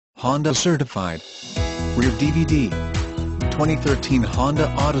Honda certified. Rear DVD. 2013 Honda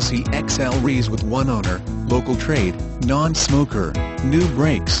Odyssey EX-L RES with one owner, local trade, non-smoker, new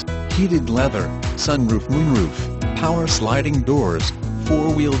brakes, heated leather, sunroof moonroof, power sliding doors,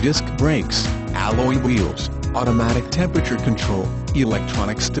 4-wheel disc brakes, alloy wheels, automatic temperature control,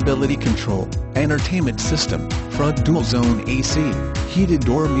 electronic stability control, entertainment system, front dual-zone AC, heated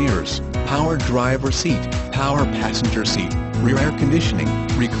door mirrors, power driver seat, power passenger seat, rear air conditioning,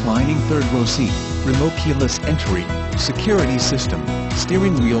 reclining third-row seat, remote keyless entry, security system,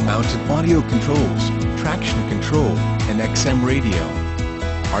 steering wheel mounted audio controls, traction control, and XM radio.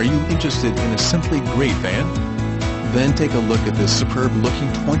 Are you interested in a simply great van? Then take a look at this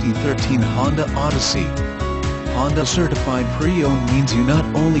superb-looking 2013 Honda Odyssey. Honda Certified Pre-Owned means you not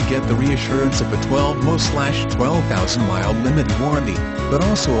only get the reassurance of a 12,000-mile limited warranty, but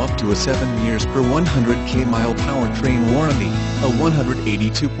also up to a 7 years per 100k mile powertrain warranty, a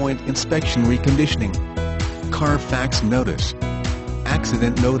 182-point inspection reconditioning. Carfax Notice.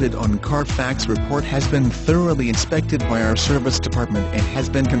 Accident noted on Carfax report has been thoroughly inspected by our service department and has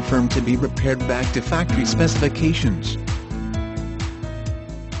been confirmed to be repaired back to factory specifications.